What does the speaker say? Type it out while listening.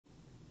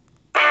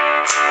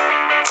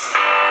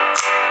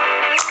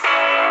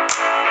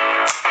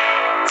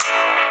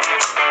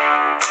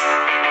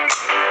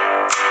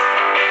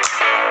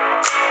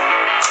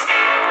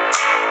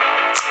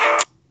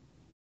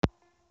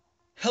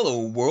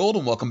world,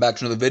 and welcome back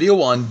to another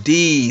video on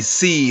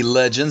DC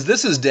Legends.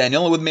 This is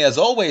Daniel, and with me as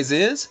always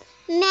is...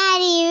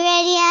 Maddie,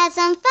 ready to have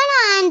some fun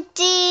on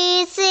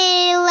DC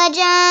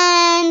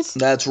Legends.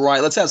 That's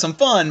right, let's have some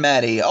fun,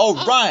 Maddie.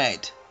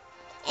 Alright.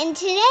 And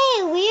today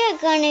we are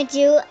going to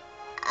do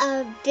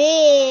a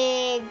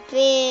big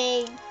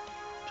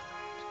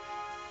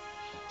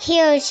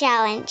hero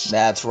challenge.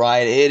 That's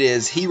right, it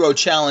is Hero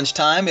Challenge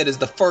time. It is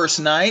the first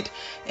night,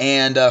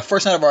 and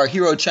first night of our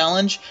Hero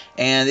Challenge,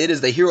 and it is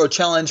the Hero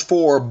Challenge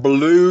for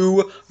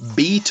Blue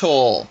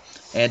Beetle.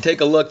 And take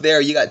a look there,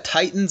 you got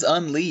Titans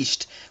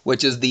Unleashed,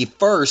 which is the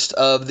first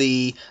of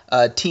the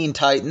Teen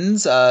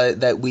Titans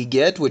that we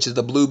get, which is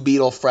the Blue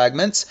Beetle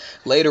fragments.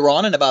 Later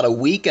on, in about a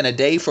week and a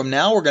day from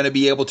now, we're going to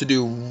be able to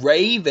do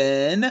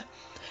Raven,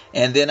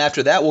 and then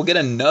after that, we'll get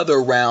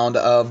another round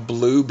of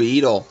Blue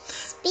Beetle.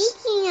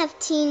 Speaking of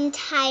Teen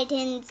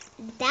Titans,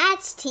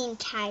 that's Teen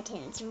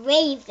Titans.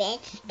 Raven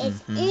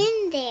is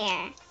in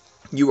there.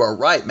 You are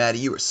right, Maddie.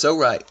 You are so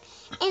right.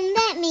 And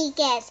let me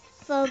guess,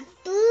 for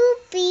Blue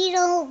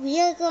Beetle,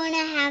 we are going to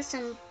have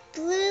some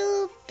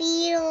Blue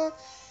Beetle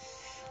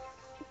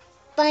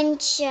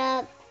punch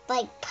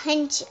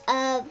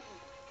up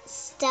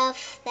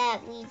stuff that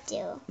we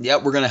do.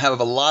 Yep, we're going to have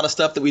a lot of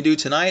stuff that we do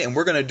tonight, and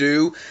we're going to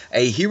do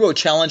a hero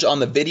challenge on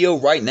the video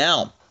right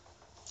now.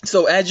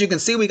 So as you can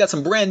see, we got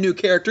some brand new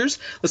characters.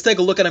 Let's take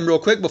a look at them real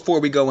quick before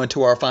we go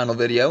into our final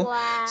video.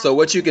 Wow. So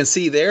what you can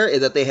see there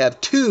is that they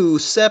have two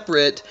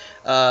separate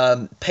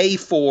pay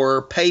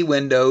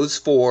windows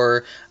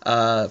for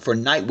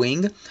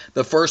Nightwing.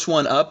 The first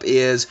one up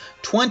is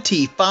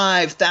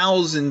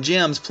 25,000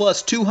 gems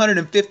plus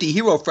 250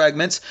 hero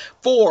fragments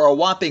for a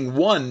whopping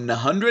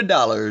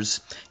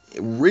 $100.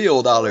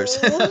 Real dollars.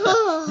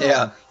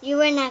 Yeah. You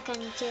were not going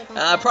to do that.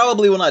 I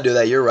probably will not do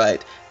that. You're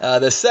right.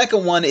 The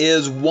second one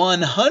is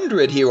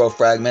 100 hero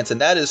fragments, and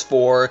that is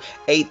for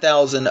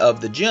 8,000 of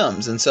the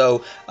gems. And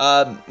so,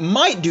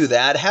 might do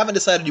that. Haven't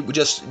decided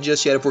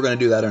just yet if we're going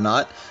to do that or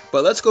not.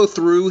 But let's go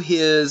through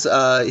his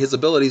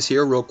abilities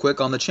here real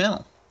quick on the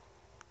channel.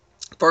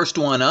 First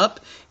one up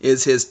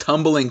is his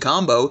tumbling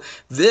combo.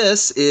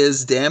 This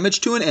is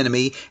damage to an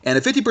enemy and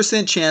a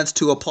 50% chance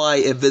to apply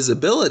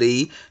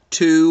invisibility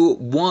to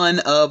one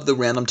of the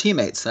random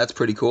teammates. That's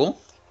pretty cool.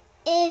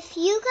 If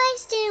you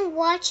guys didn't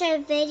watch our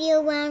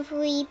video when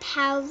we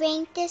power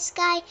ranked this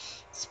guy,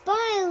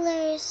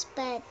 spoilers,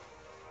 but...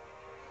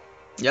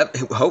 Yep.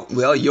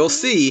 Well, you'll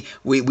see.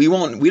 We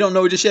don't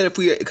know just yet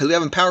because we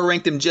haven't power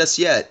ranked him just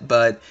yet.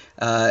 But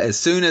as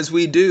soon as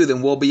we do,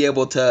 then we'll be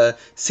able to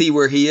see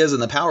where he is in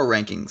the power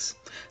rankings.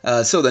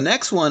 So the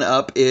next one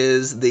up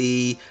is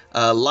the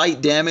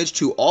light damage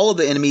to all of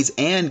the enemies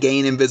and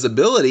gain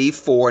invisibility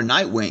for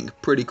Nightwing.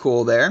 Pretty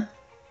cool there.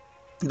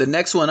 The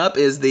next one up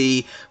is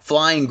the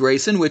Flying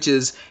Grayson, which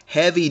is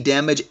heavy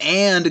damage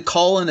and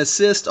call and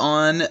assist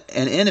on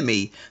an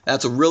enemy.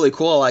 That's really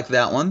cool. I like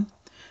that one.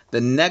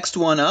 The next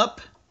one up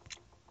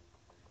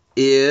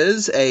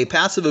is a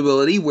passive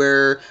ability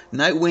where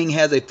Nightwing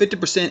has a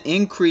 50%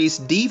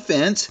 increased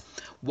defense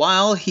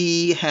while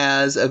he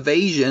has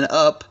evasion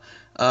up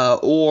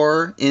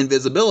or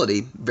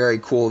invisibility. Very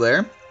cool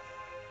there.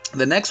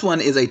 The next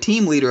one is a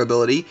team leader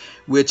ability,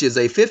 which is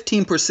a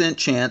 15%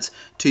 chance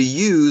to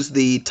use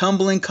the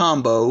tumbling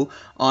combo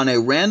on a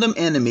random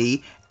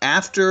enemy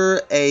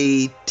after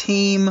a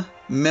team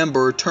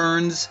member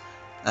turns.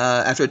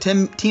 After a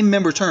team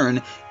member turn,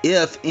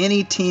 if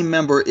any team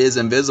member is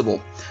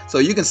invisible. So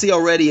you can see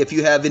already if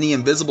you have any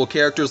invisible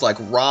characters like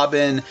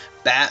Robin,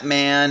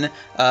 Batman,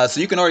 so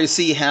you can already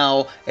see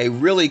how a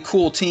really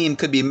cool team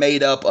could be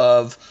made up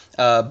of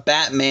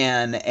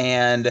Batman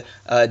and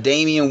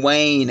Damian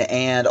Wayne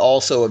and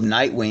also of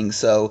Nightwing.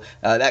 So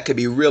that could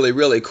be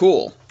really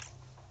cool.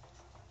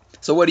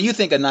 So what do you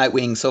think of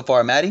Nightwing so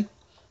far, Maddie?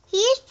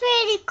 He's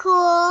pretty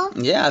cool.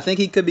 Yeah, I think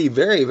he could be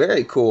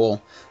very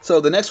cool. So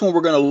the next one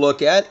we're going to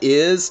look at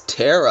is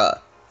Tara.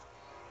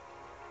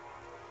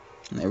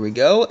 There we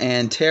go.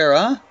 And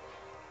Tara,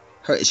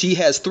 she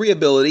has 3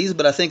 abilities,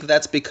 but I think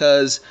that's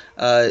because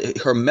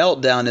her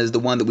meltdown is the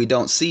one that we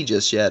don't see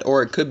just yet.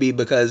 Or it could be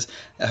because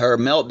her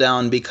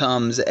meltdown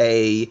becomes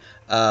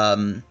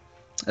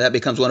that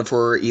becomes one of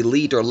her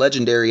elite or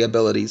legendary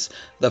abilities.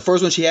 The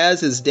first one she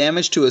has is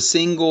damage to a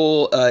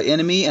single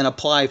enemy and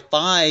apply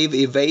 5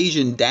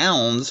 evasion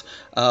downs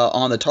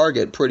on the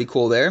target. Pretty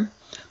cool there.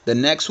 The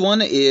next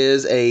one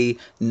is a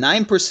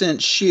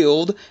 9%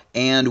 shield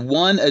and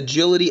 1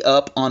 agility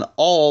up on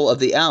all of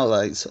the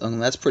allies.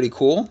 That's pretty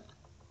cool.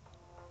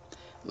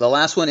 The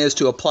last one is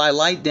to apply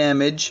light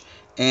damage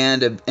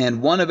and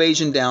 1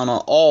 evasion down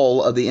on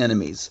all of the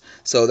enemies.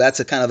 So that's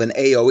a kind of an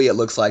AoE it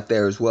looks like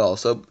there as well.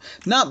 So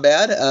not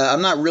bad.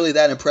 I'm not really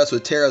that impressed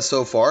with Tara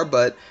so far,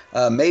 but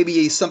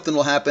maybe something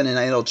will happen and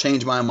it'll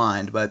change my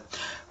mind. But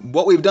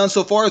what we've done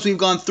so far is we've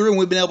gone through and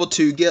we've been able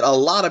to get a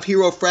lot of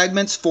hero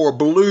fragments for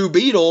Blue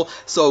Beetle.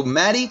 So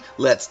Maddie,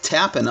 let's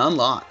tap and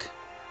unlock.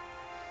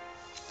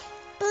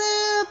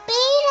 Blue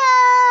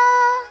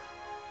Beetle!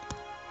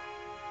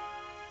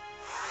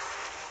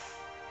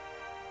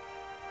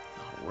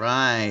 All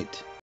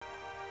right.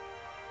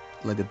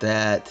 Look at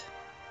that.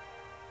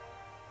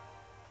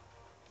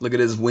 Look at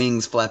his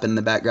wings flapping in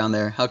the background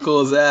there. How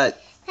cool is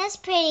that? That's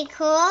pretty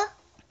cool.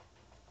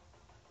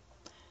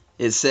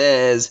 It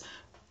says,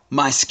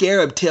 my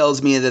scarab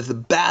tells me that the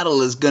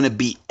battle is gonna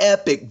be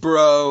epic,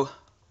 bro.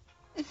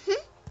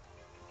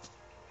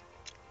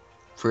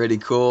 Pretty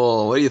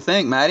cool. What do you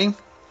think, Maddie?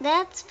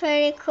 That's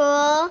pretty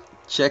cool.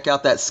 Check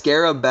out that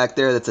scarab back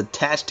there that's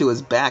attached to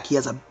his back. He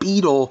has a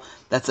beetle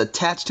that's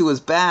attached to his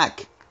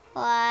back.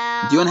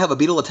 Wow. Do you want to have a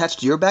beetle attached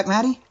to your back,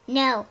 Maddie?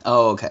 No.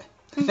 Oh, okay.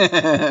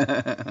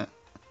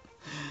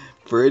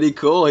 Pretty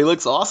cool. He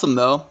looks awesome,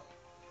 though.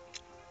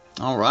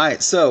 All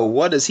right. So,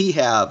 what does he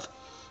have?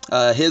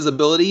 His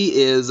ability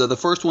is, the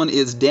first one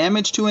is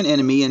damage to an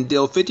enemy and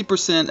deal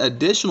 50%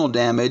 additional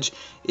damage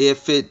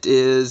if it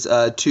is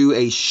to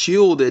a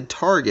shielded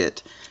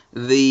target.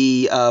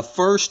 The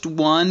first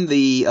one,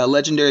 the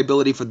legendary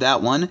ability for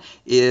that one,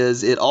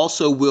 is it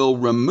also will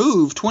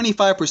remove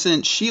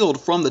 25%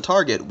 shield from the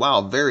target.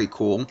 Wow, very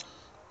cool.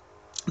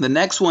 The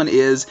next one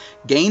is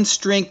gain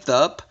strength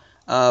up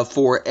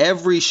for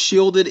every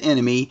shielded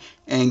enemy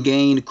and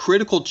gain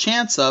critical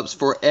chance ups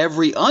for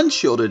every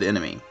unshielded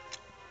enemy.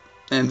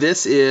 And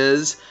this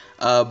is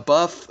a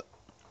buff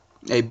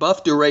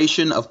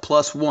duration of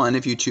 +1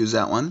 if you choose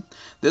that one.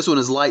 This one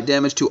is light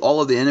damage to all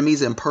of the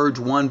enemies and purge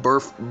one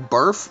buff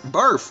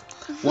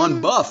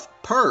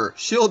per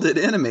shielded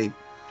enemy.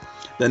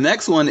 The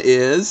next one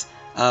is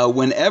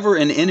whenever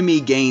an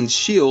enemy gains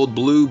shield,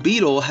 Blue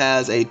Beetle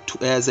has a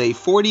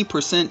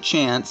 40%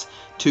 chance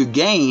to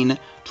gain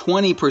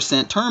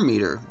 20% turn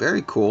meter.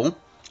 Very cool.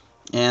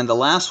 And the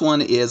last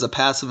one is a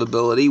passive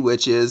ability,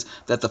 which is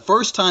that the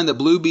first time that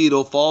Blue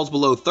Beetle falls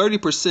below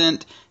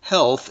 30%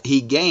 health, he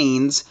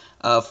gains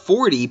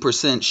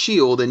 40%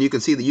 shield, and you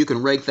can see that you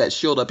can rake that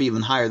shield up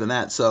even higher than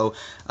that. So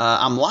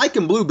I'm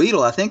liking Blue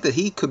Beetle. I think that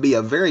he could be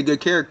a very good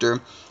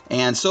character,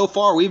 and so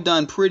far we've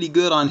done pretty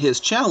good on his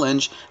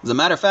challenge. As a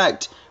matter of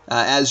fact,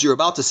 as you're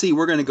about to see,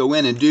 we're going to go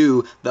in and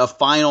do the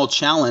final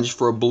challenge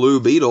for Blue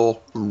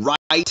Beetle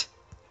right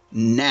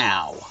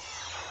now.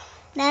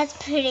 That's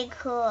pretty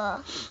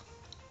cool.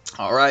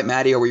 All right,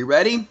 Maddie, are we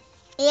ready?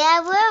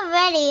 Yeah, we're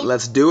ready.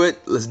 Let's do it.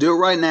 Let's do it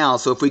right now.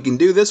 So if we can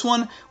do this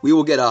one, we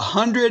will get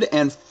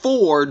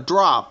 104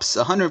 drops,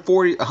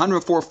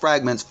 104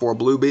 fragments for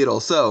Blue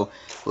Beetle. So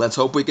let's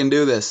hope we can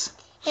do this.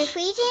 If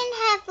we didn't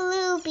have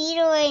Blue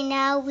Beetle right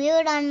now, we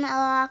would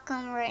unlock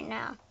him right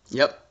now.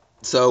 Yep.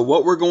 So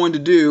what we're going to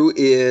do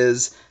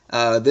is,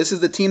 this is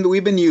the team that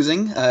we've been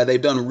using.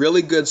 They've done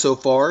really good so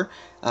far.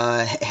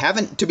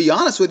 To be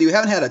honest with you,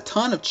 haven't had a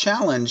ton of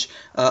challenge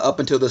up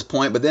until this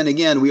point. But then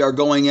again, we are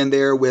going in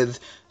there with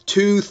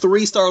 2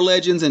 3-star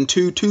legends and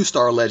 2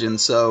 2-star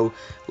legends. So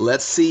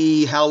let's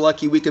see how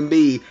lucky we can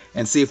be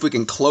and see if we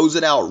can close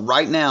it out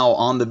right now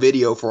on the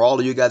video for all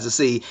of you guys to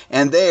see.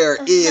 And there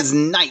is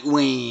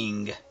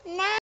Nightwing.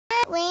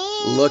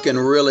 Nightwing. Looking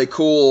really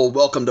cool.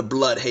 Welcome to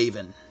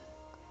Bloodhaven.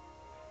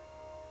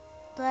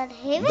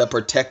 Bloodhaven? The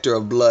protector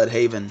of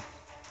Bloodhaven.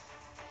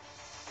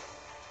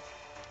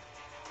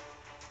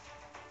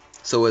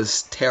 So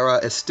is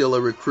Terra still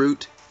a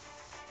recruit?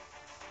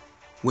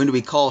 When do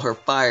we call her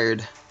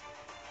fired?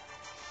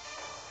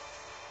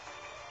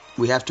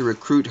 We have to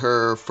recruit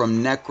her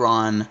from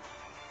Necron.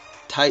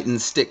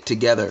 Titans stick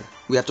together.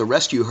 We have to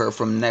rescue her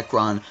from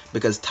Necron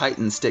because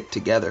Titans stick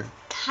together.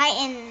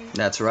 Titans.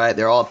 That's right,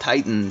 they're all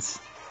Titans.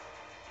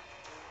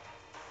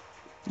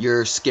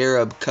 Your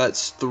scarab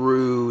cuts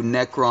through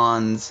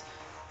Necron's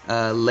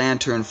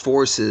lantern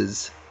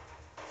forces.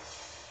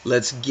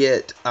 Let's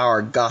get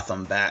our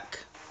Gotham back.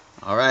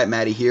 All right,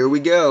 Maddie, here we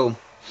go.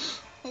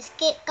 Let's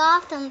get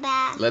Gotham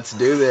back. Let's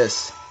do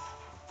this.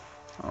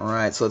 All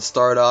right, so let's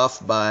start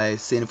off by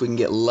seeing if we can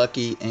get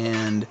lucky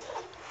and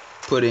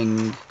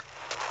putting...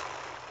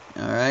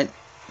 All right,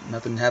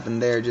 nothing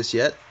happened there just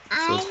yet.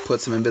 So let's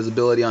put some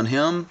invisibility on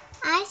him.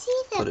 I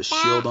see the Put a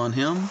shield on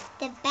him.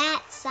 The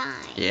bat sign.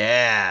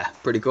 Yeah,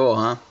 pretty cool,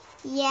 huh?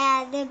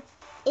 Yeah,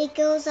 it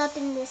goes up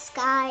in the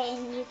sky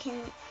and it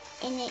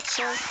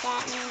shows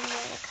Batman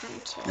where to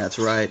come to. That's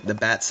right, the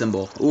bat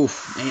symbol.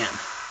 Oof, man.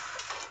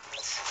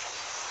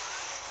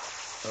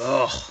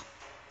 Ugh.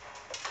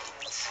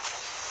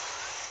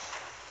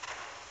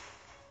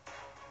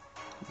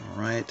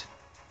 All right.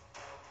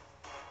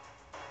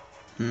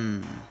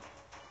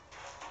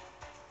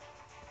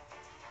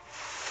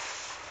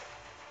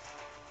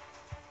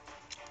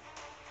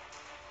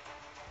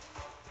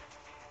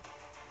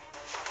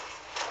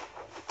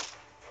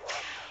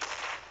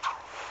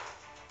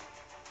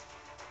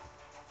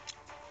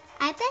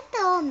 I bet the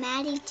old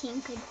Maddie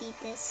team could beat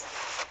this.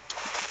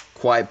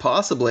 Quite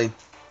possibly.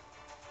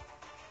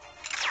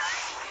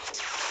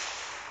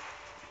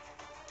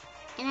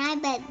 And I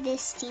bet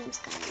this team's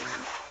gonna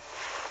win.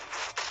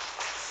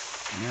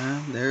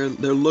 Yeah,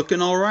 they're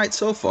looking all right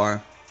so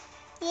far.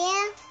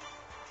 Yeah.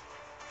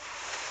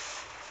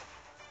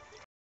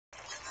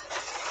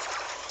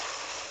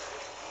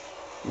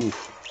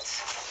 Oof.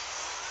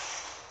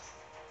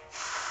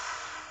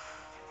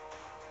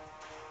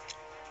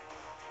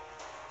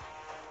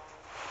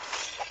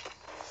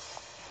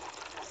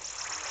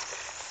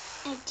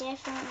 I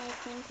definitely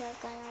think we're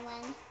gonna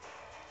win.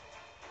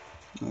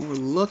 Well, we're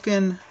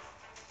looking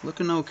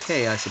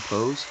okay, I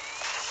suppose.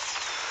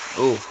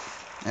 Oh,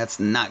 that's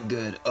not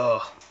good.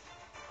 Oh,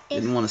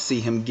 didn't want to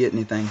see him get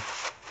anything.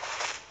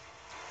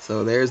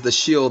 So there's the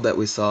shield that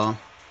we saw.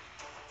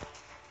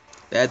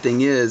 Bad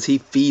thing is, he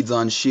feeds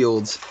on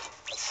shields.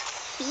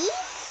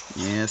 Feeds?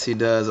 Yes, he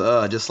does.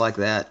 Just like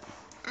that.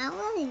 I don't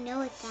really know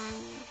what that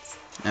means.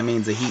 That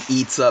means that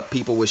he eats up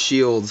people with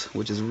shields,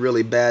 which is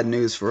really bad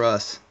news for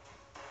us.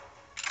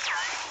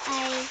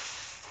 I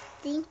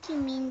think you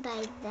mean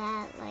by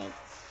that, like,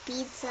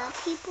 feeds up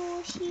people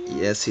with shields?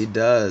 Yes, he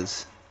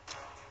does.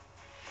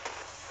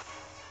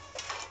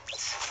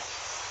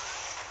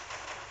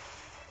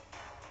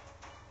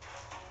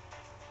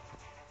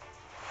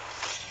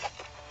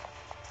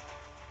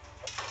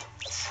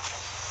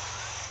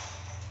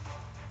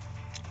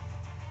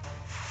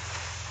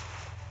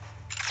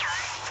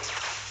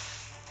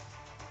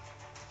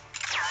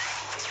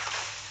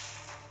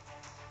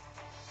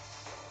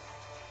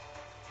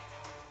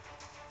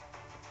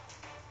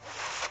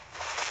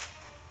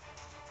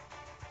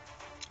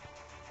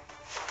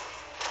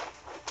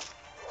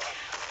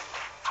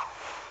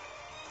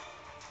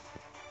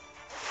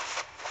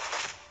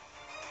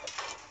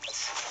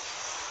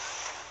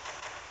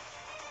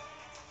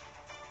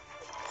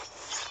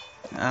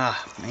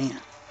 Ah, man.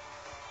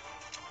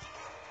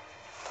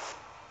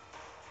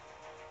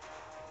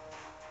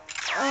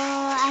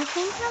 Oh, I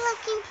think we're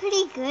looking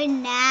pretty good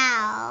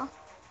now.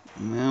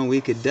 Well,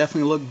 we could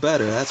definitely look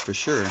better, that's for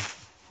sure.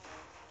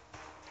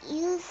 Do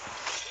you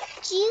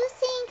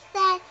think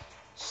that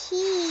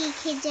he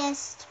could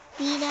just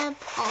beat up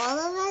all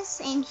of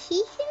us and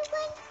he could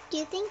win? Do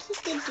you think he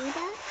could do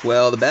that?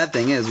 Well, the bad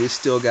thing is we've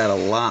still got a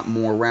lot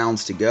more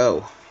rounds to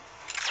go.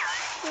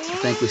 I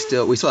think we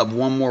still have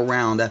one more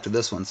round after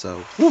this one, so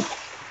whew,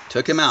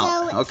 took him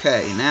out. So,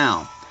 okay,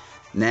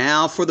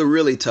 now for the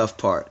really tough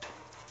part.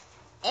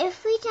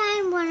 If we die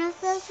in one of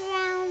those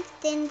rounds,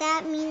 then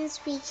that means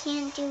we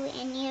can't do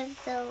any of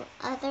the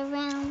other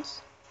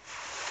rounds.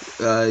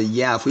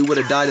 Yeah, if we would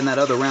have died in that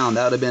other round,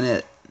 that would have been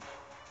it.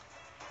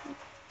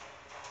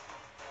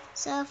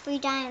 So if we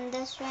die in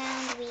this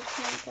round, we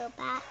can't go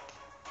back.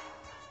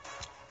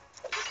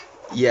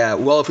 Yeah,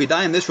 well, if we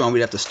die in this round,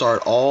 we'd have to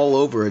start all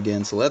over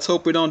again, so let's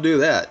hope we don't do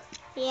that.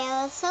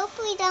 Yeah, let's hope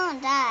we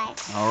don't die.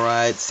 All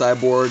right,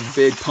 Cyborg,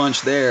 big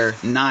punch there.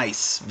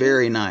 Nice,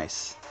 very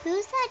nice.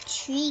 Who's that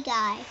tree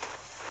guy?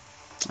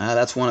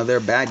 That's one of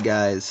their bad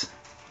guys.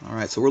 All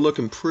right, so we're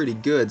looking pretty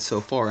good so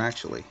far,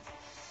 actually.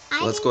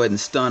 So let's go ahead and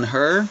stun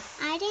her.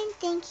 I didn't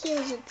think he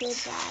was a good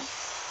guy.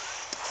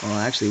 Well,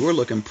 actually, we're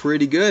looking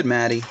pretty good,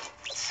 Maddie.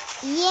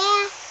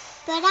 Yeah,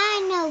 but I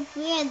know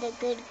we're the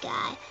good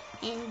guy,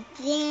 and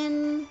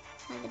them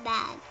are the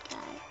bad guy.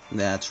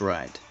 That's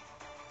right.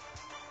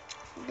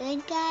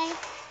 Good guy,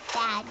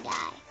 bad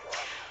guy.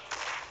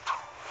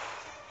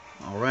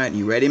 All right,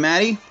 you ready,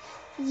 Maddie?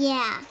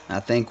 Yeah. I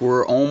think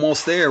we're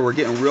almost there. We're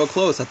getting real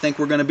close. I think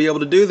we're going to be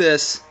able to do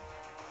this.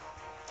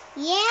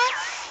 Yeah?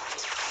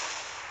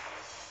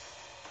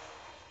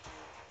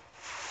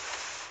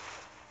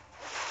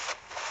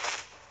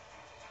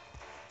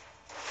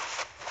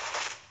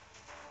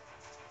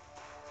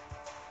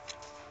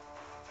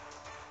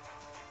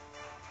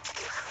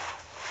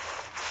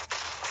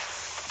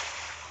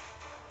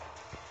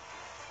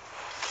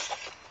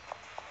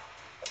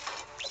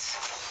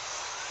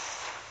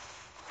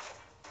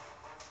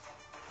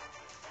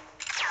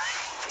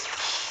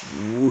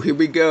 Ooh, here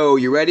we go.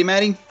 You ready,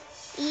 Maddie?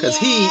 Because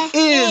he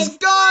is it's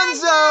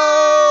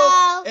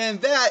Gonzo!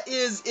 And that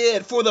is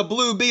it for the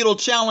Blue Beetle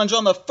Challenge.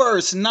 On the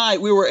first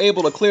night, we were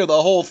able to clear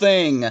the whole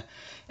thing.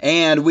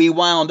 And we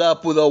wound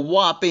up with a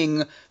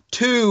whopping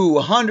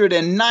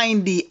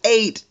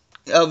 298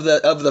 of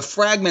the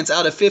fragments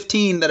out of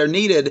 15 that are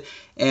needed.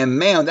 And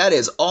man, that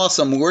is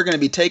awesome. We're going to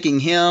be taking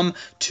him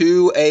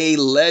to a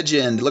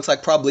legend. It looks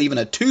like probably even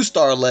a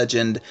 2-star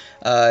legend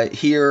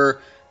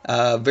here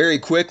very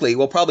quickly.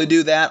 We'll probably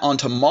do that on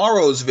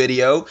tomorrow's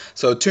video.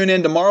 So tune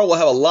in tomorrow. We'll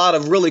have a lot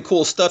of really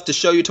cool stuff to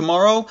show you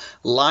tomorrow,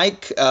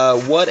 like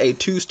what a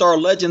 2-star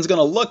legend is going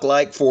to look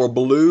like for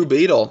Blue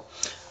Beetle.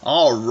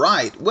 All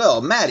right.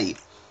 Well, Maddie,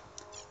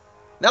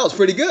 that was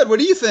pretty good. What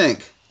do you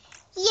think?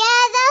 Yeah,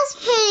 that's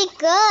pretty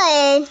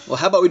good. Well,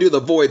 how about we do the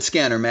void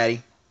scanner,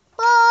 Maddie?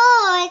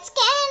 Void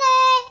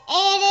scanner,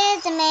 it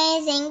is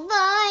amazing.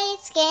 Void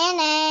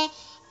scanner,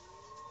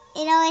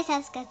 it always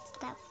has good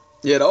stuff.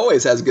 It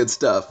always has good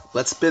stuff.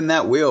 Let's spin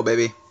that wheel,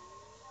 baby.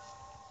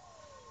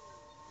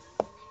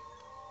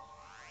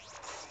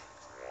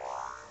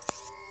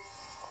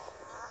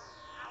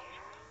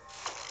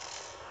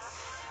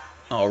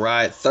 All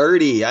right,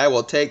 30. I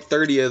will take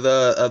 30 of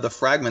the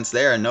fragments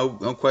there, no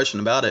question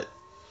about it.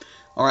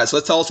 All right, so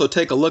let's also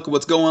take a look at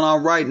what's going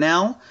on right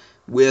now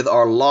with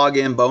our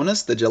login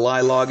bonus, the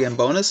July login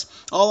bonus.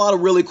 A lot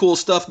of really cool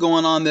stuff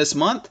going on this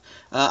month.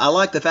 I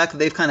like the fact that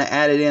they've kind of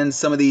added in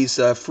some of these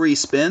free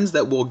spins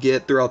that we'll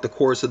get throughout the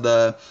course of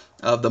the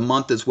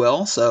month as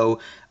well. So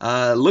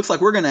looks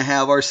like we're going to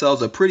have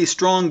ourselves a pretty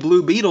strong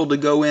Blue Beetle to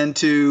go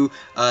into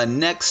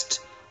next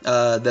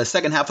the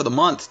second half of the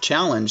month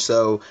challenge.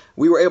 So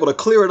we were able to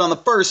clear it on the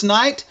first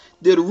night.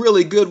 Did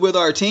really good with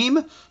our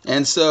team.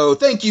 And so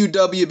thank you,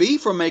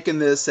 WB, for making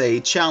this a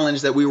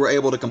challenge that we were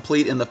able to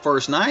complete in the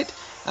first night.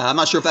 I'm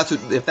not sure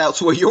if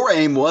that's what your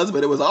aim was,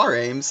 but it was our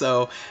aim.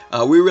 So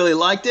we really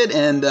liked it,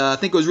 and I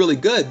think it was really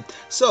good.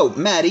 So,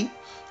 Maddie,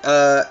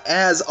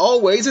 as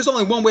always, there's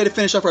only one way to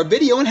finish off our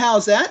video, and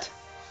how's that?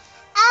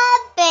 A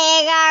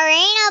big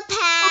arena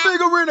pack. A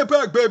big arena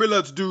pack, baby.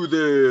 Let's do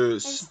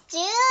this. Let's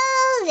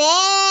do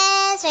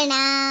this right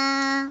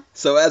now.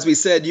 So as we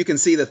said, you can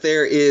see that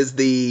there is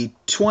the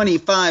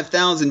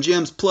 25,000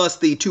 gems plus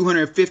the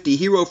 250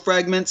 hero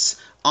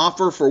fragments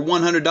offer for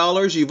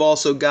 $100. You've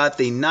also got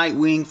the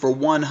Nightwing for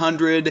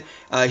 100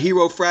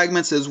 hero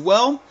fragments as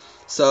well.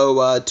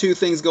 So two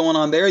things going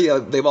on there.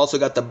 They've also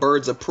got the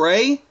Birds of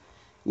Prey,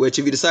 which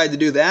if you decide to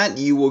do that,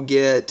 you will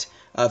get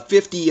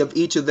 50 of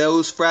each of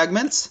those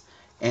fragments.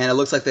 And it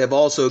looks like they've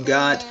also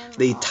got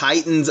the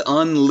Titans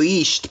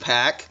Unleashed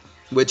pack,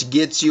 which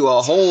gets you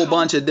a whole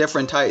bunch of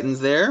different Titans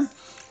there.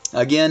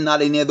 Again,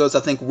 not any of those I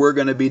think we're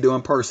going to be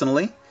doing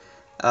personally.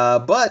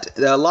 But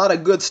a lot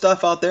of good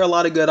stuff out there, a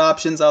lot of good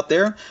options out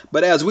there.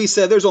 But as we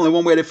said, there's only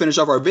one way to finish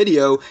off our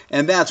video,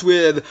 and that's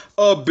with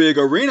a big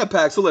arena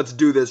pack. So let's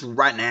do this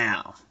right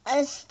now.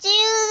 Let's do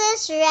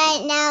this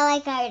right now,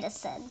 like I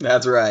just said.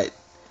 That's right.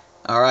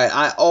 All right,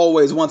 I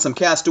always want some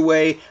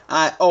Castaway,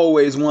 I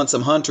always want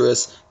some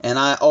Huntress, and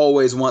I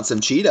always want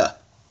some Cheetah.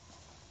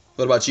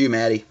 What about you,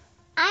 Maddie?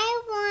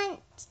 I want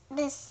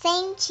the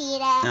same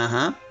Cheetah.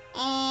 Uh-huh.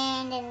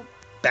 And a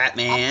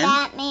Batman.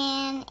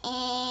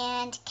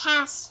 And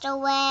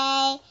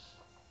Castaway.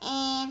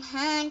 And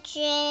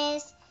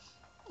Huntress.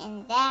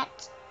 And that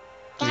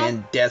guy.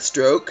 And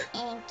Deathstroke.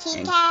 And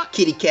Kitty Cat.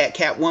 Kitty Cat,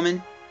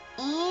 Catwoman.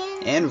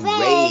 And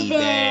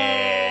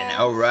Raven.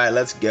 All right,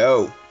 let's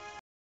go.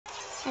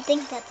 I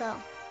think that's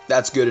all.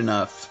 That's good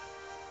enough.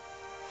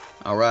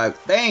 All right,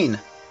 Bane.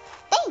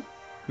 Bane.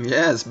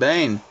 Yes,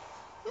 Bane.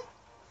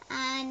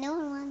 No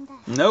one wanted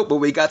that. Nope, but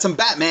we got some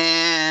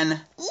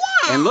Batman.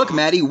 Yeah. And look,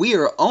 Maddie, we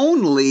are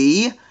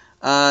only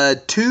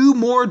 2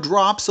 more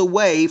drops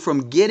away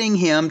from getting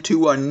him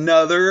to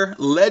another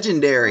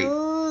legendary.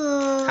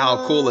 Ooh.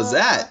 How cool is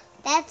that?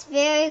 That's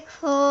very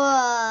cool.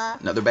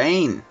 Another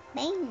Bane.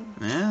 Bane.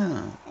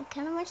 Yeah. It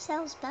kind of much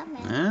sounds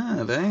Batman.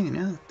 Yeah, Bane,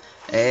 yeah.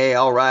 Hey,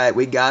 all right,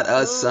 we got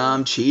us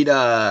some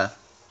Cheetah.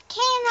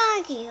 Can't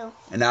argue.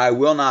 And I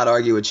will not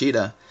argue with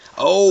Cheetah.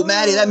 Oh,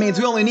 Maddie, that means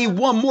we only need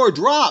 1 more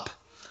drop.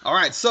 All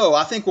right, so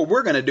I think what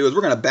we're going to do is we're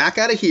going to back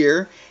out of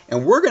here,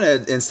 and we're going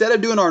to, instead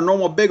of doing our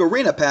normal big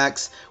arena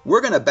packs,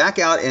 we're going to back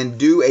out and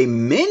do a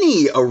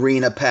mini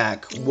arena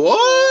pack.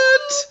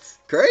 What?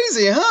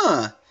 Crazy,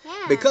 huh?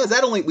 Yeah. Because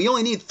we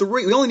only need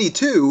 3, we only need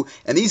 2,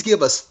 and these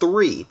give us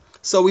 3.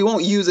 So we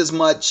won't use as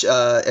much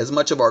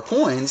of our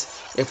coins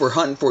if we're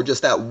hunting for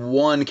just that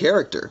one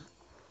character.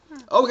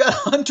 Oh, we got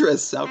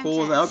Huntress. How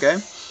cool is that? Okay.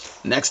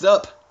 Next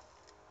up,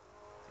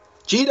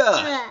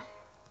 Cheetah.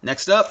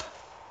 Next up,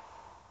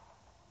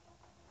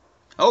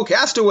 oh,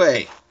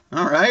 Castaway.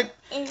 All right.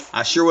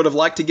 I sure would have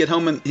liked to get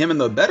him in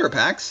the better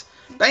packs.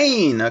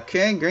 Bane.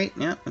 Okay, great.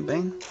 Yeah,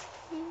 Bane.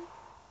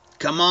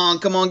 Come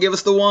on, give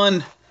us the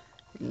one.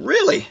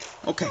 Really?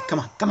 Okay, come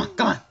on. Come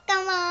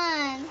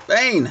on.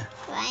 Bane.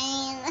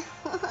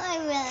 I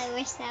really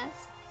wish that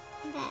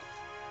was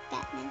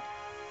Batman.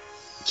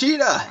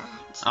 Cheetah.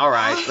 All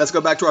right, let's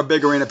go back to our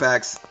big arena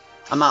packs.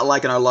 I'm not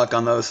liking our luck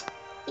on those.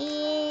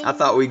 Yeah. I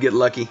thought we'd get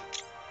lucky.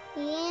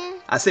 Yeah.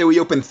 I say we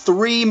open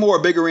 3 more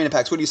big arena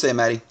packs. What do you say,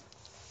 Maddie?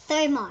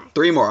 3 more.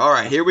 3 more. All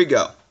right, here we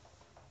go.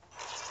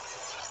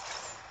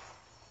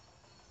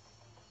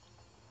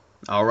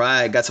 All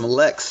right, got some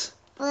Lex.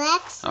 All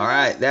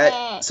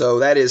right, so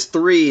that is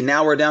 3.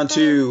 Now we're down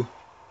to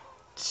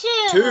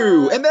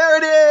 2. And there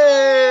it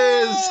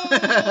is!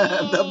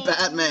 The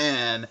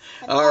Batman.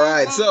 All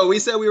right, so we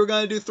said we were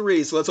going to do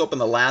 3, so let's open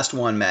the last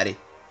one, Maddie.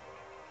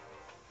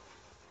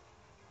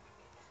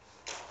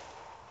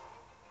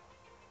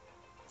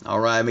 All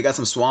right, we got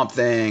some Swamp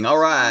Thing. All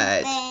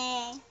right.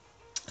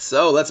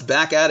 So let's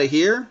back out of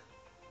here.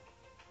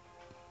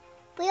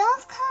 We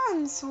always call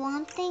him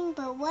Swamp Thing,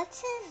 but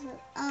what's his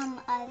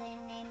other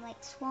name,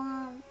 like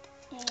Swamp?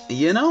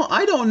 You know,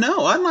 I don't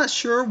know. I'm not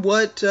sure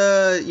what,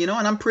 and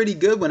I'm pretty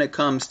good when it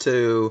comes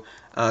to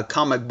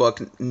comic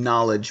book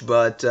knowledge.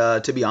 But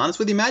to be honest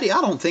with you, Maddie, I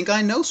don't think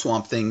I know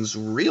Swamp Thing's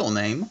real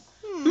name.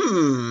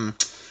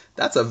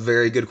 That's a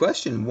very good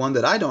question. One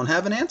that I don't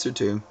have an answer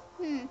to.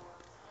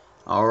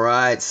 All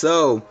right,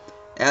 so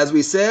as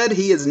we said,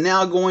 he is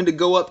now going to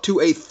go up to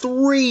a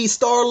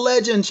 3-star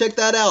legend. Check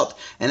that out.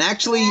 And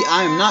actually,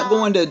 I am not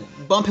going to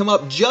bump him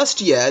up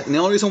just yet. And the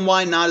only reason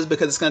why not is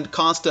because it's going to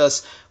cost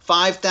us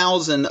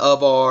 5,000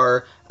 of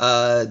our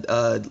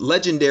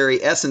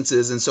legendary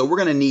essences, and so we're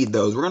going to need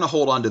those. We're going to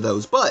hold on to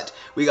those. But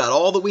we got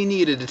all that we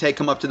needed to take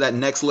him up to that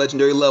next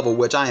legendary level,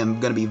 which I am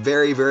going to be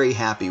very, very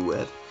happy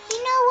with.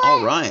 You know what?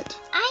 All right.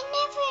 I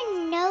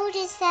never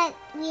noticed that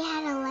we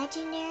had a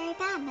legendary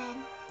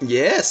Batman.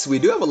 Yes, we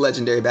do have a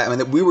legendary Batman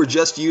that we were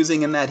just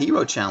using in that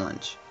hero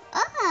challenge.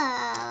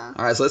 Oh.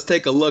 All right, so let's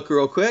take a look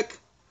real quick.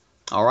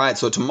 All right,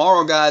 so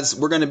tomorrow, guys,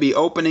 we're going to be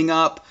opening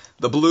up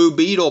the Blue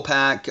Beetle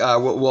pack.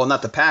 Well,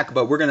 not the pack,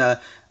 but we're going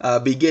to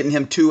be getting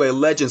him to a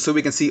legend so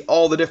we can see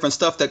all the different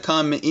stuff that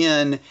come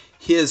in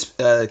his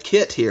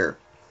kit here.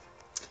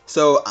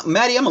 So,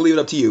 Maddie, I'm going to leave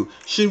it up to you.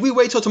 Should we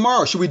wait till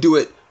tomorrow or should we do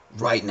it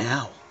right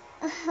now?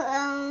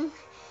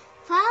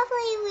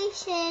 Probably we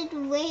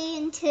should wait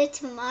until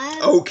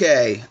tomorrow.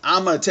 Okay,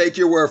 I'm going to take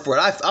your word for it.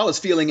 I was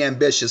feeling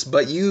ambitious,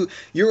 but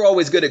you're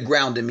always good at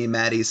grounding me,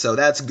 Maddie, so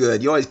that's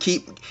good. You always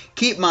keep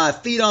my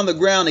feet on the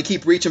ground and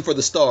keep reaching for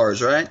the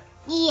stars, right?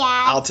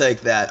 Yeah. I'll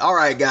take that. All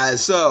right,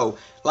 guys. So,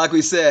 like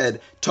we said,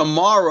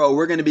 tomorrow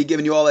we're going to be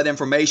giving you all that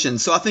information.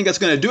 So I think that's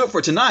going to do it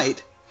for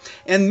tonight.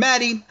 And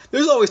Maddie,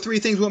 there's always 3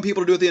 things we want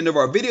people to do at the end of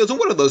our videos. And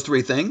what are those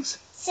 3 things?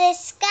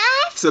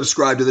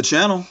 Subscribe To the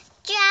channel.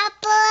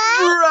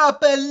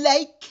 Drop a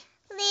like.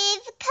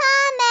 Leave a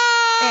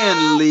comment.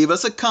 And leave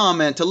us a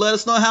comment to let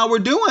us know how we're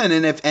doing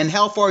and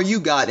how far you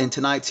got in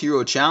tonight's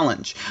Hero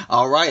Challenge.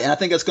 All right, and I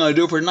think that's going to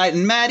do it for tonight.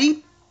 And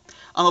Maddie,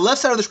 on the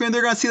left side of the screen,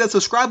 they're going to see that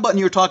subscribe button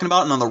you were talking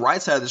about. And on the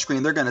right side of the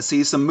screen, they're going to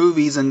see some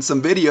movies and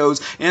some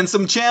videos and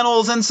some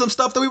channels and some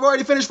stuff that we've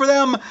already finished for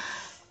them.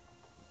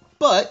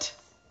 But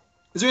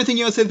is there anything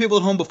you want to say to people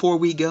at home before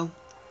we go?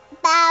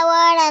 Bye,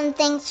 word, and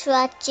thanks for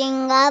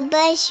watching. God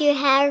bless you.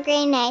 Have a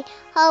great night.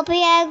 Hope you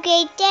have a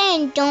great day,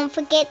 and don't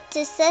forget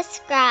to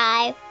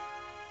subscribe.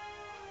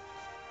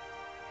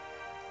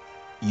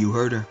 You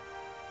heard her.